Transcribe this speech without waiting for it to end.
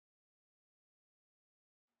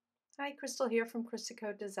Hi, Crystal here from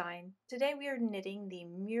ChristaCoDesign. Today we are knitting the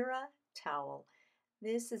Mura towel.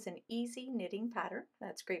 This is an easy knitting pattern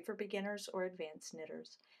that's great for beginners or advanced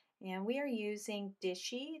knitters. And we are using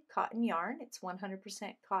Dishy cotton yarn. It's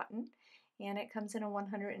 100% cotton and it comes in a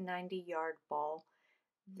 190 yard ball.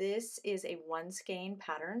 This is a one skein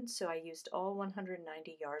pattern, so I used all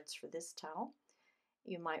 190 yards for this towel.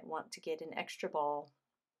 You might want to get an extra ball.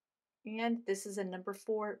 And this is a number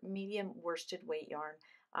 4 medium worsted weight yarn.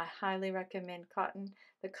 I highly recommend cotton.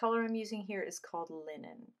 The color I'm using here is called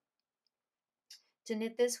linen. To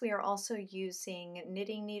knit this, we are also using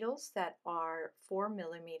knitting needles that are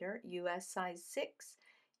 4mm US size 6.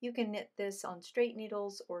 You can knit this on straight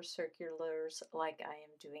needles or circulars like I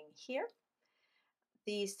am doing here.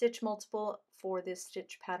 The stitch multiple for this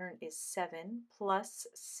stitch pattern is 7 plus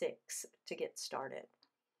 6 to get started.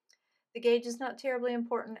 The gauge is not terribly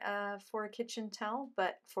important for a kitchen towel,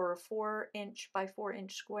 but for a 4" by 4"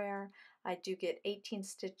 square, I do get 18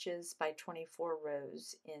 stitches by 24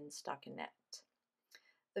 rows in stockinette.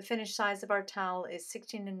 The finished size of our towel is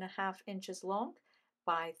 16.5 inches long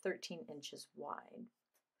by 13 inches wide.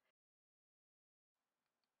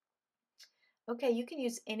 Okay, you can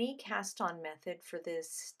use any cast-on method for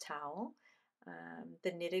this towel.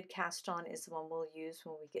 The knitted cast-on is the one we'll use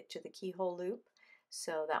when we get to the keyhole loop.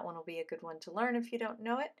 So that one will be a good one to learn if you don't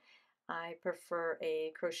know it. I prefer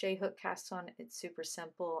a crochet hook cast on. It's super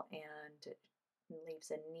simple and leaves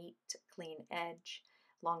a neat, clean edge.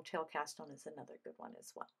 Long tail cast on is another good one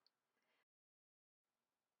as well.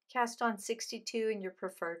 Cast on 62 in your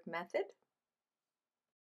preferred method.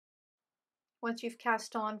 Once you've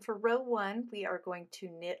cast on for row 1, we are going to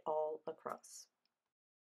knit all across.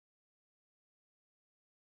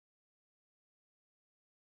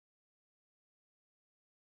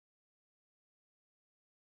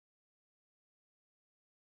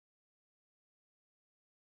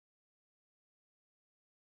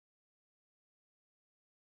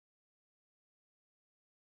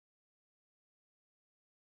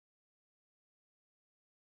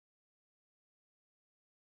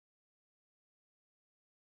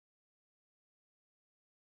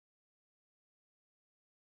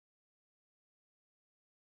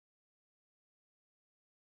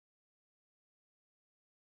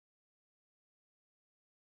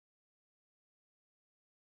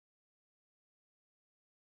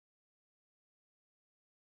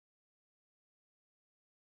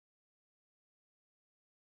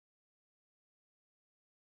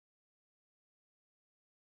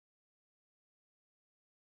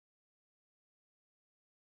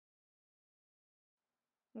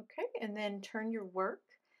 Okay, and then turn your work.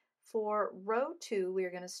 For row 2, we are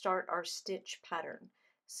going to start our stitch pattern.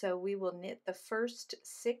 So we will knit the first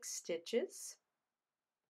 6 stitches.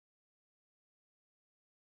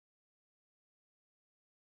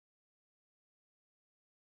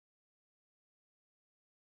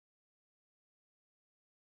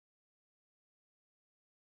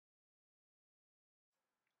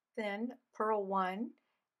 Then purl 1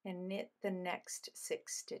 and knit the next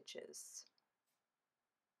 6 stitches.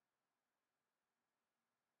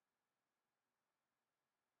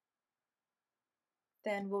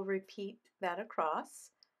 Then we'll repeat that across.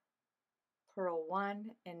 Purl 1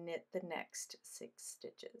 and knit the next 6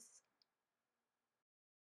 stitches.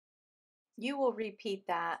 You will repeat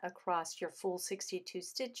that across your full 62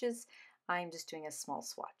 stitches. I'm just doing a small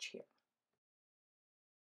swatch here.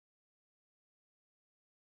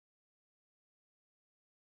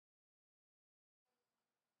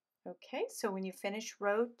 Okay, so when you finish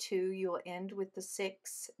row 2, you'll end with the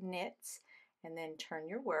 6 knits and then turn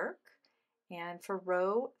your work. And for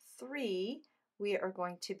row 3, we are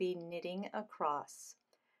going to be knitting across.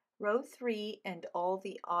 Row 3 and all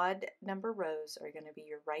the odd number rows are going to be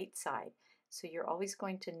your right side. So you're always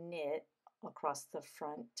going to knit across the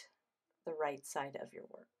front, the right side of your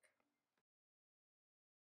work.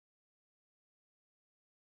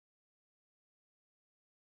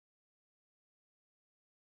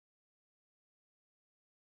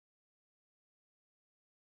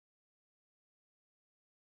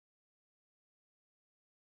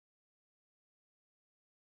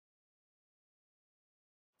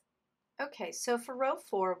 Okay, so for row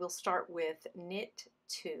 4, we'll start with knit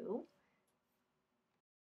 2.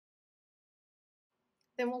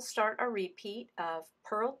 Then we'll start a repeat of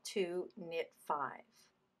purl 2, knit 5.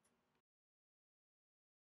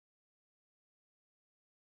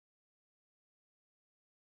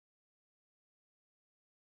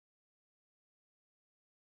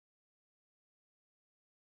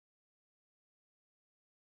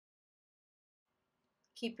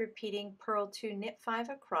 Keep repeating purl 2, knit 5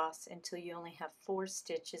 across until you only have 4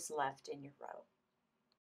 stitches left in your row.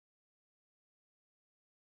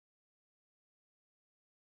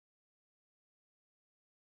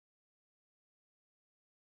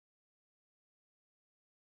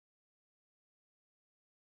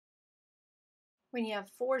 When you have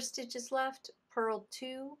 4 stitches left, purl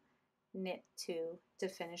 2, knit 2 to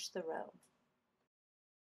finish the row.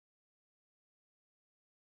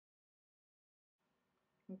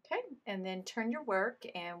 Okay, and then turn your work,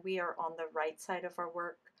 and we are on the right side of our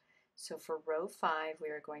work. So for row 5, we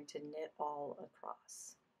are going to knit all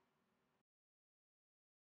across.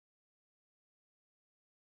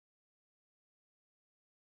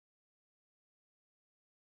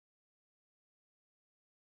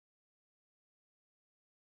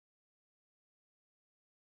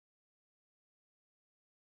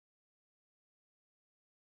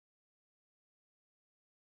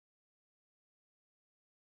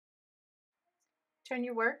 Turn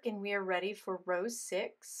your work, and we are ready for row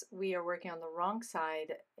 6. We are working on the wrong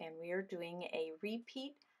side, and we are doing a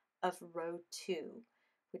repeat of row 2,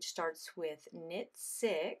 which starts with knit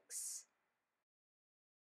 6,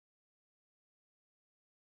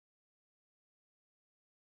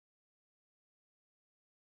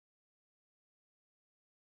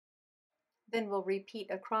 then we'll repeat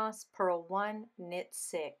across, purl 1, knit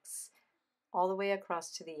 6, all the way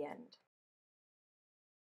across to the end.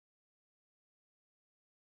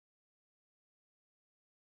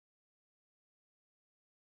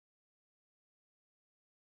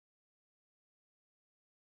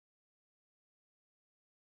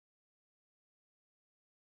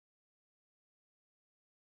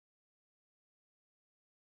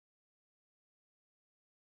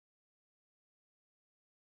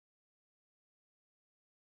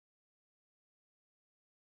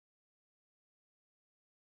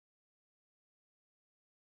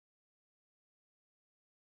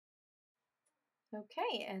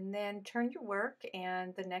 Okay, and then turn your work,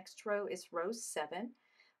 and the next row is row 7,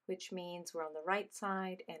 which means we're on the right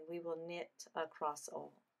side, and we will knit across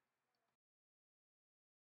all.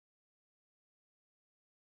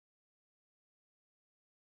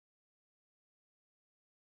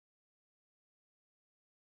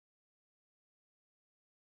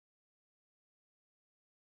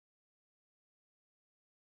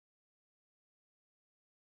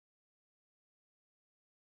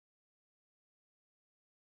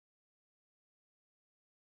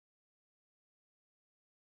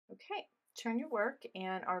 Okay, turn your work,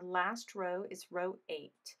 and our last row is row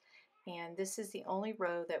 8, and this is the only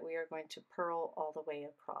row that we are going to purl all the way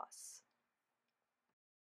across.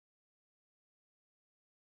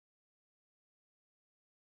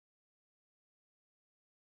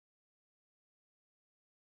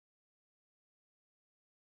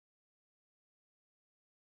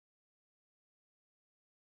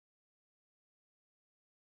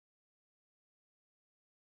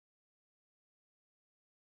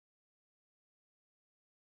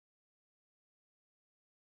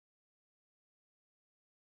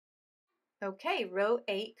 Okay, row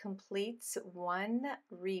 8 completes one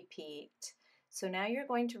repeat. So now you're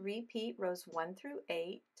going to repeat rows 1 through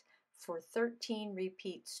 8 for 13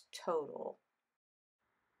 repeats total.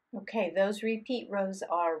 Okay, those repeat rows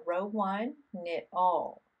are row 1, knit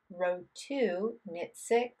all, row 2, knit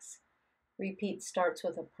 6, repeat starts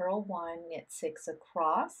with a purl 1, knit 6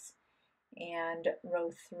 across, and row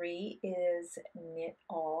 3 is knit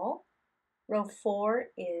all, row 4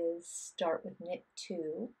 is start with knit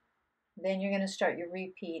 2, then you're going to start your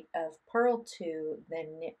repeat of purl 2,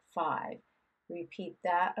 then knit 5. Repeat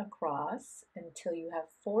that across until you have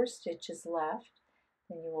 4 stitches left,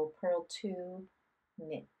 then you will purl 2,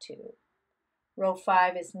 knit 2. Row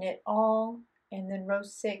 5 is knit all, and then row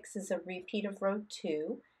 6 is a repeat of row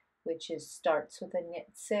 2, which is starts with a knit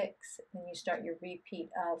 6, then you start your repeat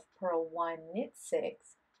of purl 1, knit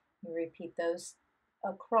 6, you repeat those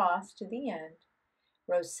across to the end.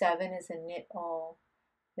 Row 7 is a knit all,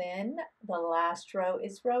 then the last row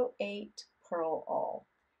is row 8, purl all.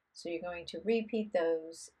 So you're going to repeat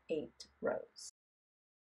those 8 rows.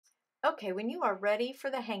 Okay, when you are ready for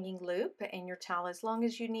the hanging loop and your towel as long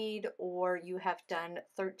as you need, or you have done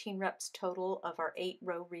 13 reps total of our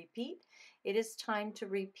 8-row repeat, it is time to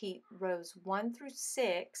repeat rows 1 through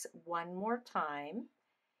 6 one more time,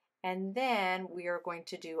 and then we are going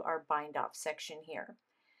to do our bind off section here.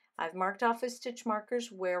 I've marked off with stitch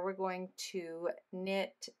markers where we're going to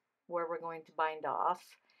knit, where we're going to bind off,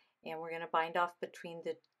 and we're going to bind off between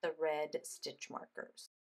the red stitch markers.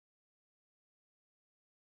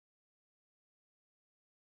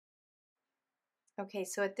 Okay,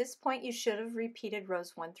 so at this point you should have repeated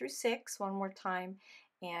rows 1 through 6 one more time,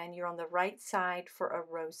 and you're on the right side for a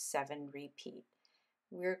row 7 repeat.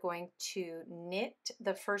 We're going to knit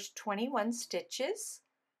the first 21 stitches,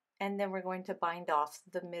 and then we're going to bind off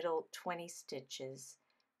the middle 20 stitches.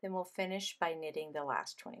 Then we'll finish by knitting the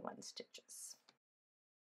last 21 stitches.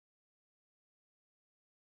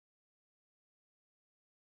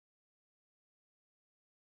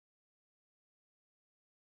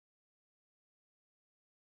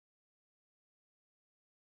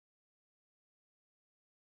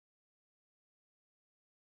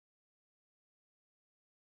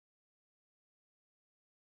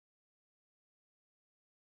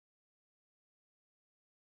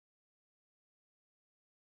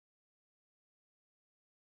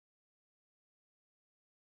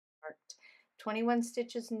 marked 21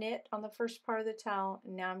 stitches knit on the first part of the towel,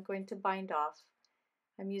 and now I'm going to bind off.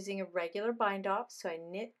 I'm using a regular bind off, so I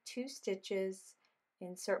knit 2 stitches,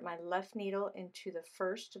 insert my left needle into the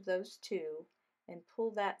first of those 2, and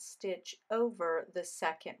pull that stitch over the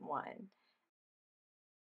second one.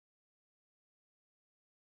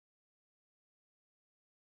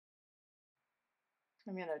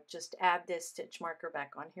 I'm going to just add this stitch marker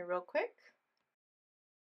back on here real quick.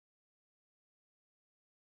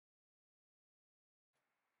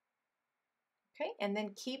 Okay, and then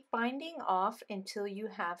keep binding off until you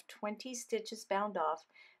have 20 stitches bound off.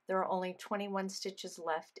 There are only 21 stitches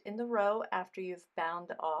left in the row after you've bound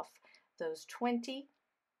off those 20,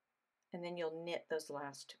 and then you'll knit those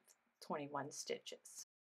last 21 stitches.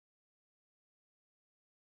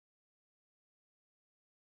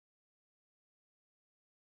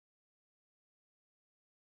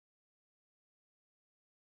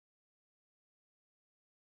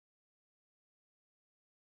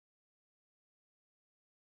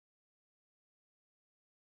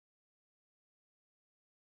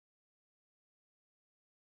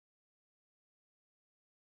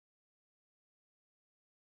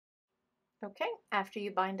 Okay, after you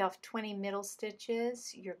bind off 20 middle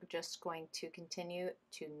stitches, you're just going to continue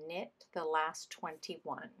to knit the last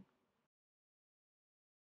 21.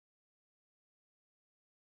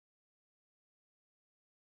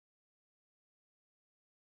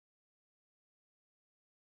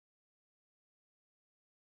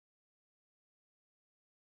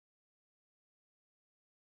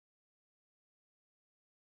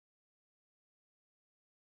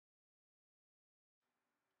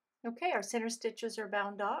 Okay, our center stitches are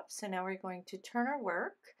bound off, so now we're going to turn our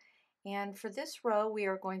work, and for this row we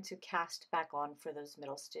are going to cast back on for those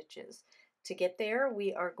middle stitches. To get there,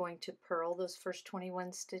 we are going to purl those first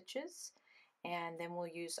 21 stitches, and then we'll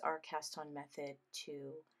use our cast on method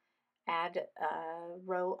to add a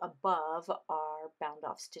row above our bound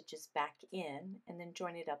off stitches back in, and then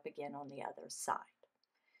join it up again on the other side.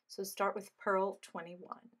 So start with purl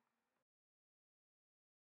 21.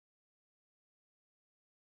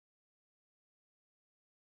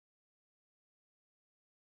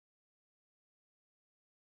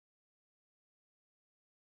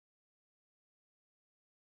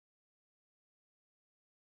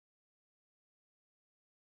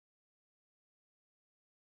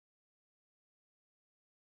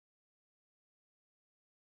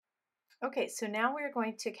 Okay, so now we're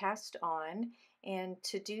going to cast on, and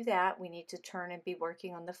to do that we need to turn and be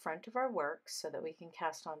working on the front of our work so that we can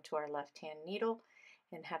cast onto our left hand needle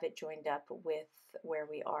and have it joined up with where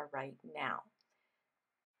we are right now.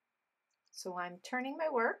 So I'm turning my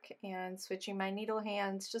work and switching my needle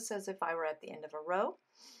hands just as if I were at the end of a row,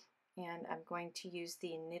 and I'm going to use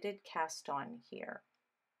the knitted cast on here.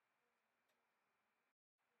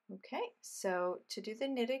 Okay, so to do the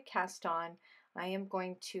knitted cast on, I am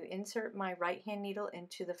going to insert my right hand needle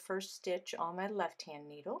into the first stitch on my left hand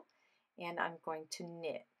needle, and I'm going to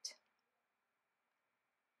knit.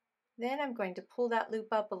 Then I'm going to pull that loop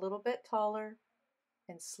up a little bit taller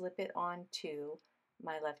and slip it onto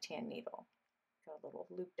my left hand needle. Got a little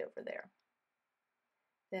looped over there.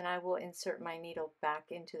 Then I will insert my needle back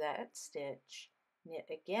into that stitch, knit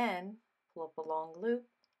again, pull up a long loop,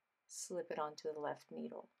 slip it onto the left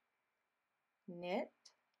needle. Knit,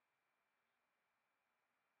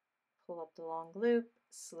 pull up the long loop,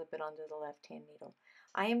 slip it onto the left hand needle.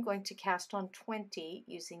 I am going to cast on 20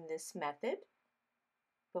 using this method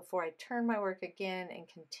before I turn my work again and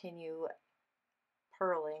continue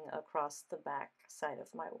purling across the back side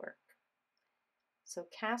of my work. So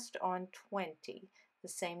cast on 20, the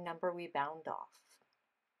same number we bound off.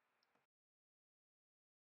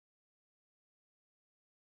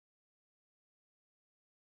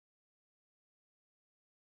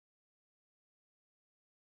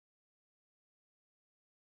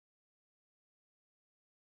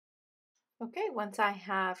 Okay, once I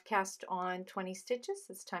have cast on 20 stitches,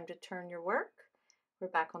 it's time to turn your work. We're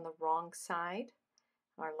back on the wrong side.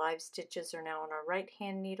 Our live stitches are now on our right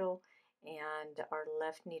hand needle and our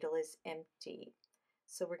left needle is empty.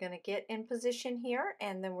 So we're going to get in position here,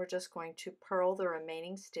 and then we're just going to purl the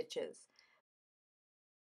remaining stitches.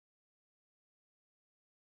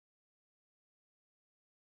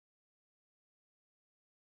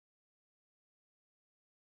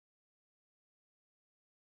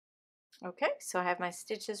 Okay, so I have my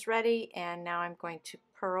stitches ready, and now I'm going to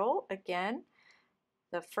purl again.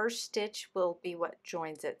 The first stitch will be what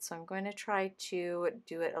joins it, so I'm going to try to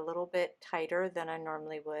do it a little bit tighter than I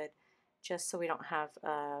normally would, just so we don't have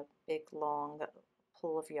a big long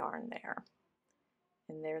pull of yarn there.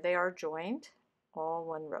 And there they are joined, all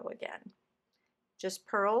one row again. Just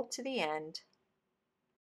purl to the end.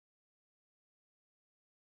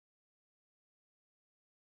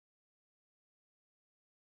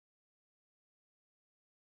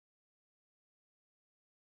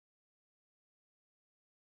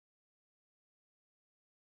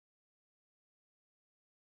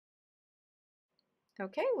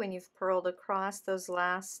 Okay, when you've purled across those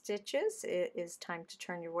last stitches, it is time to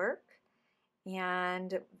turn your work.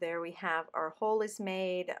 And there we have our hole is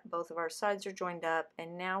made, both of our sides are joined up,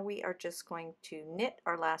 and now we are just going to knit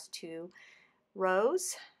our last 2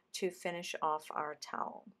 rows to finish off our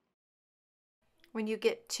towel. When you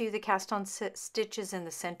get to the cast on stitches in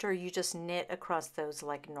the center, you just knit across those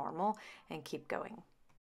like normal and keep going.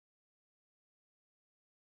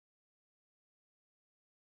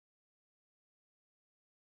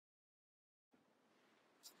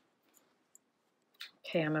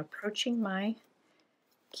 Okay, I'm approaching my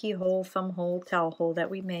keyhole, thumb hole, towel hole that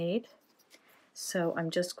we made. So I'm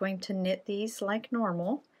just going to knit these like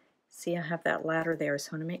normal. See, I have that ladder there, so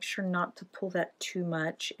I want to make sure not to pull that too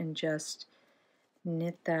much and just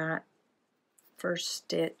knit that first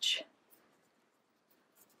stitch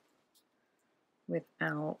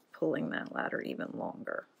without pulling that ladder even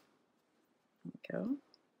longer. There we go.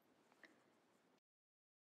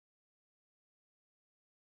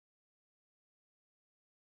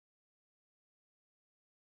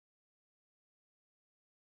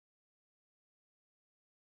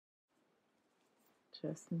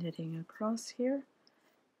 Just knitting across here.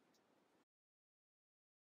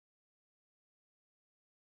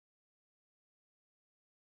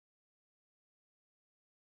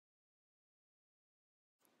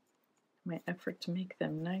 My effort to make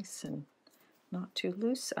them nice and not too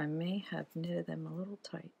loose, I may have knitted them a little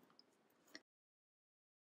tight.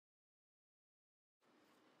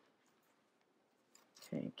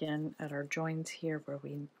 Okay, again at our joins here where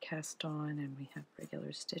we cast on and we have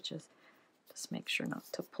regular stitches, just make sure not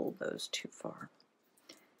to pull those too far.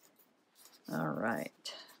 All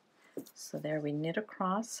right, so there we knit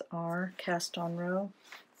across our cast on row,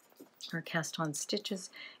 our cast on stitches,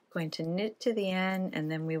 going to knit to the end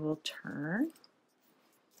and then we will turn.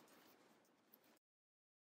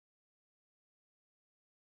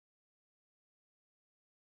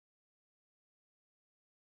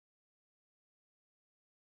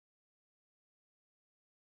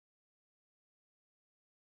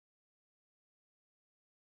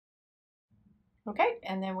 Okay,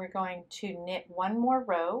 and then we're going to knit one more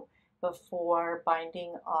row before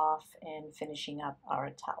binding off and finishing up our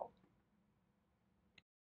towel.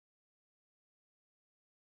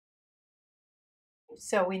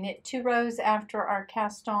 So we knit 2 rows after our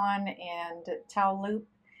cast on and towel loop.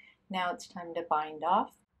 Now it's time to bind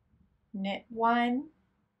off. Knit 1.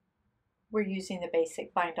 We're using the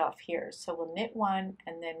basic bind off here. So we'll knit 1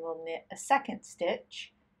 and then we'll knit a second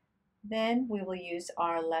stitch. Then we will use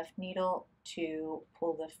our left needle to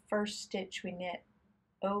pull the first stitch we knit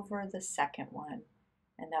over the second one,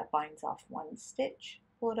 and that binds off 1 stitch.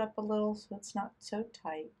 Pull it up a little so it's not so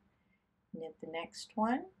tight. Knit the next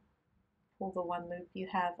one, pull the 1 loop you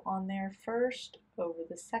have on there first over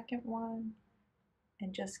the second one,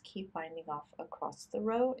 and just keep binding off across the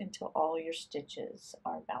row until all your stitches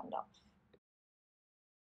are bound off.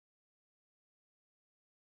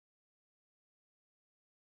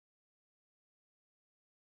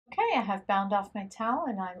 Okay, I have bound off my towel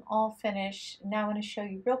and I'm all finished. Now I want to show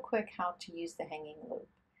you real quick how to use the hanging loop.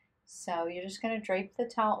 So you're just going to drape the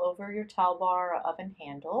towel over your towel bar or oven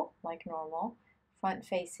handle like normal, front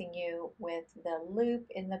facing you with the loop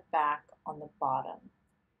in the back on the bottom.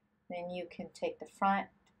 Then you can take the front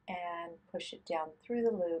and push it down through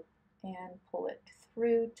the loop and pull it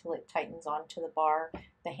through till it tightens onto the bar,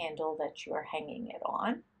 the handle that you are hanging it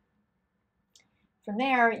on. From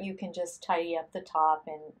there, you can just tidy up the top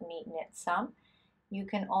and neat knit some. You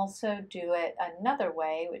can also do it another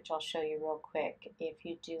way, which I'll show you real quick, if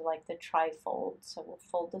you do like the tri-fold. So we'll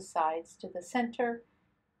fold the sides to the center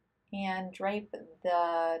and drape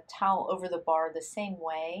the towel over the bar the same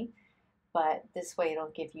way, but this way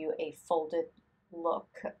it'll give you a folded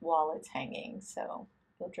look while it's hanging. So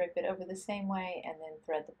you'll drape it over the same way and then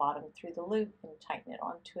thread the bottom through the loop and tighten it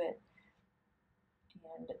onto it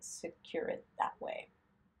and secure it that way.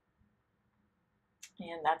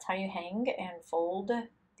 And that's how you hang and fold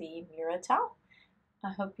the Mura towel.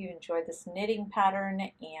 I hope you enjoyed this knitting pattern,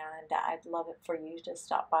 and I'd love it for you to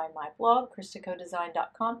stop by my blog,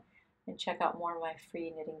 ChristaCoDesign.com, and check out more of my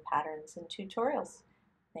free knitting patterns and tutorials.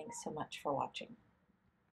 Thanks so much for watching.